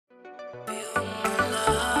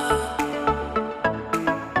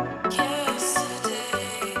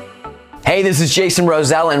Hey, this is Jason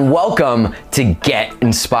Roselle, and welcome to Get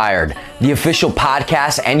Inspired, the official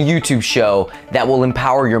podcast and YouTube show that will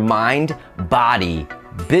empower your mind, body,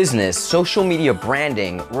 business, social media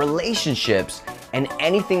branding, relationships, and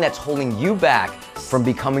anything that's holding you back from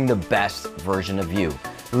becoming the best version of you.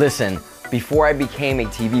 Listen, before I became a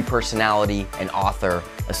TV personality, an author,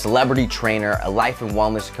 a celebrity trainer, a life and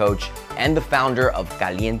wellness coach, and the founder of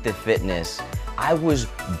Caliente Fitness, I was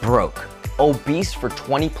broke, obese for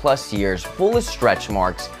 20 plus years, full of stretch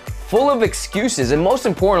marks, full of excuses, and most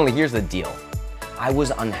importantly, here's the deal. I was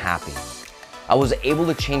unhappy. I was able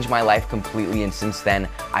to change my life completely, and since then,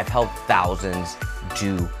 I've helped thousands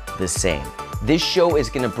do the same. This show is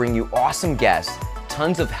gonna bring you awesome guests,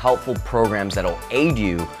 tons of helpful programs that'll aid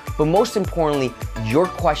you, but most importantly, your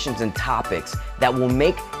questions and topics that will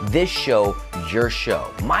make this show your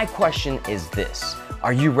show. My question is this: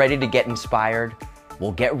 are you ready to get inspired?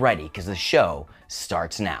 Well, get ready, because the show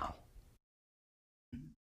starts now.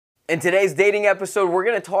 In today's dating episode, we're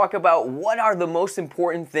gonna talk about what are the most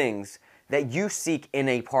important things that you seek in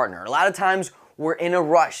a partner. A lot of times we're in a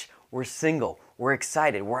rush, we're single, we're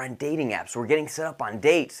excited, we're on dating apps, we're getting set up on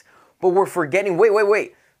dates, but we're forgetting,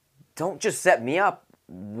 wait, don't just set me up.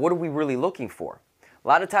 What are we really looking for? A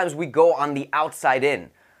lot of times we go on the outside in.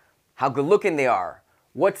 How good looking they are,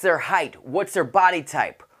 what's their height, what's their body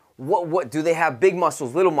type, what do they have, big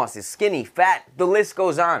muscles, little muscles, skinny, fat, the list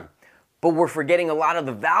goes on. But we're forgetting a lot of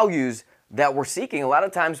the values that we're seeking. A lot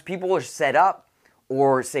of times people are set up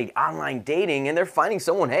or say online dating and they're finding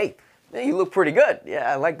someone, hey, you look pretty good.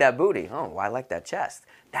 Yeah, I like that booty. Oh, I like that chest.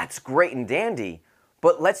 That's great and dandy.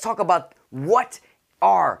 But let's talk about what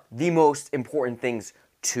are the most important things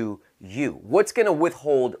to you. What's gonna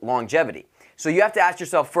withhold longevity? So you have to ask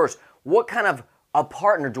yourself first, what kind of a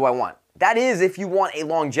partner do I want? That is if you want a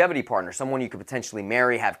longevity partner, someone you could potentially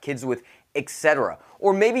marry, have kids with, etc.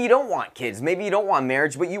 Or maybe you don't want kids, maybe you don't want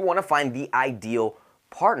marriage, but you want to find the ideal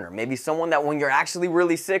partner. Maybe someone that when you're actually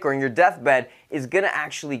really sick or in your deathbed is going to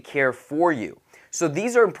actually care for you. So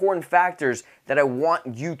these are important factors that I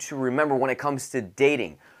want you to remember when it comes to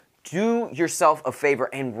dating. Do yourself a favor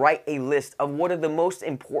and write a list of what are the most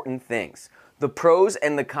important things, the pros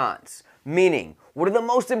and the cons. Meaning, what are the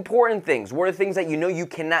most important things? What are the things that you know you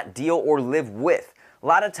cannot deal or live with? A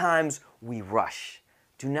lot of times we rush.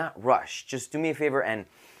 Do not rush. Just do me a favor and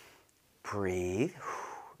breathe.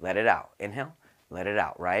 Let it out. Inhale, let it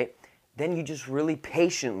out, right? Then you just really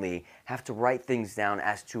patiently have to write things down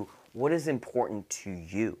as to what is important to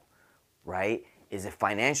you, right? Is it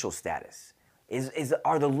financial status?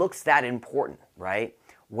 Are the looks that important, right?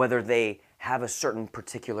 Whether they have a certain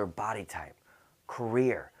particular body type,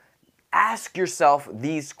 career. Ask yourself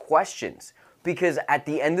these questions, because at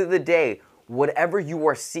the end of the day, whatever you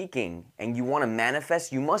are seeking and you want to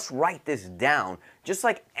manifest, you must write this down, just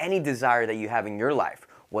like any desire that you have in your life,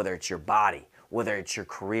 whether it's your body, whether it's your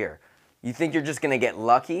career. You think you're just going to get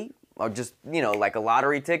lucky or just, like a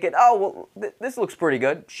lottery ticket? Oh, well, this looks pretty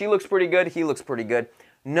good. She looks pretty good. He looks pretty good.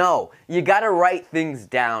 No, you got to write things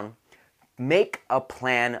down. Make a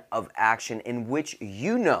plan of action in which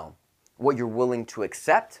you know what you're willing to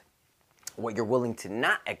accept, what you're willing to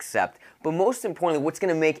not accept, but most importantly, what's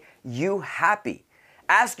going to make you happy.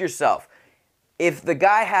 Ask yourself, if the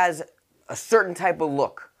guy has a certain type of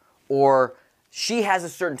look or she has a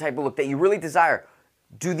certain type of look that you really desire,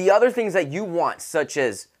 do the other things that you want, such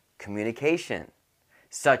as communication,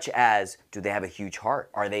 such as do they have a huge heart?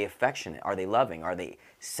 Are they affectionate? Are they loving? Are they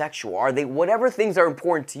sexual? Are they whatever things are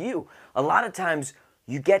important to you? A lot of times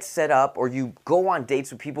you get set up or you go on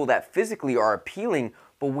dates with people that physically are appealing,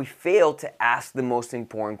 but we fail to ask the most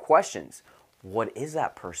important questions. What is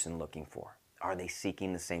that person looking for? Are they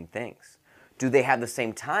seeking the same things? Do they have the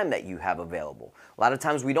same time that you have available? A lot of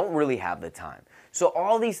times we don't really have the time. So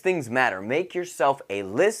all these things matter. Make yourself a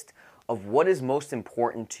list of what is most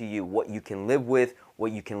important to you, what you can live with,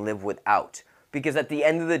 what you can live without. Because at the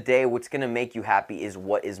end of the day, what's gonna make you happy is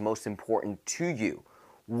what is most important to you.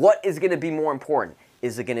 What is gonna be more important?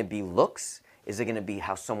 Is it gonna be looks? Is it gonna be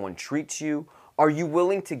how someone treats you? Are you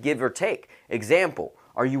willing to give or take? Example,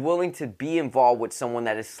 are you willing to be involved with someone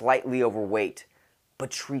that is slightly overweight but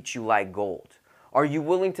treats you like gold? Are you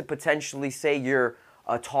willing to potentially say you're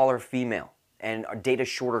a taller female and date a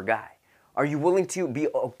shorter guy? Are you willing to be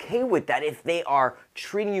okay with that if they are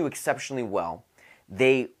treating you exceptionally well?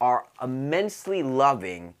 They are immensely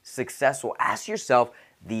loving, successful. Ask yourself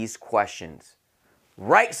these questions.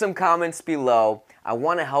 Write some comments below. I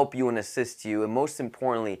want to help you and assist you, and most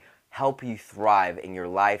importantly, help you thrive in your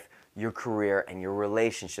life, your career, and your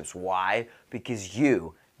relationships. Why? Because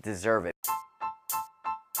you deserve it.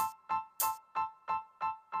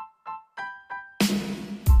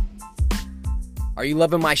 Are you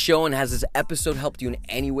loving my show, and has this episode helped you in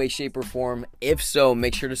any way, shape, or form? If so,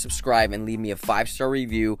 make sure to subscribe and leave me a 5-star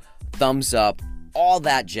review, thumbs up, all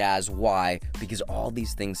that jazz. Why? Because all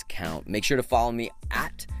these things count. Make sure to follow me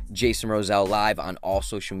at Jason Roselle Live on all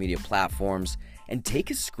social media platforms, and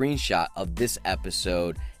take a screenshot of this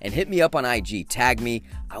episode and hit me up on IG. Tag me.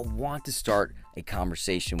 I want to start a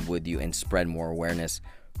conversation with you and spread more awareness.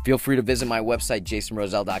 Feel free to visit my website,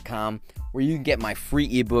 jasonroselle.com, where you can get my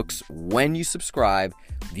free ebooks when you subscribe,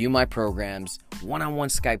 view my programs, one-on-one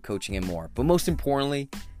Skype coaching, and more. But most importantly,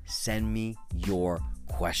 send me your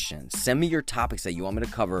questions. Send me your topics that you want me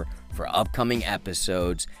to cover for upcoming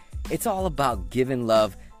episodes. It's all about giving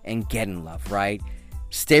love and getting love, right?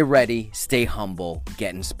 Stay ready, stay humble,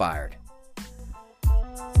 get inspired.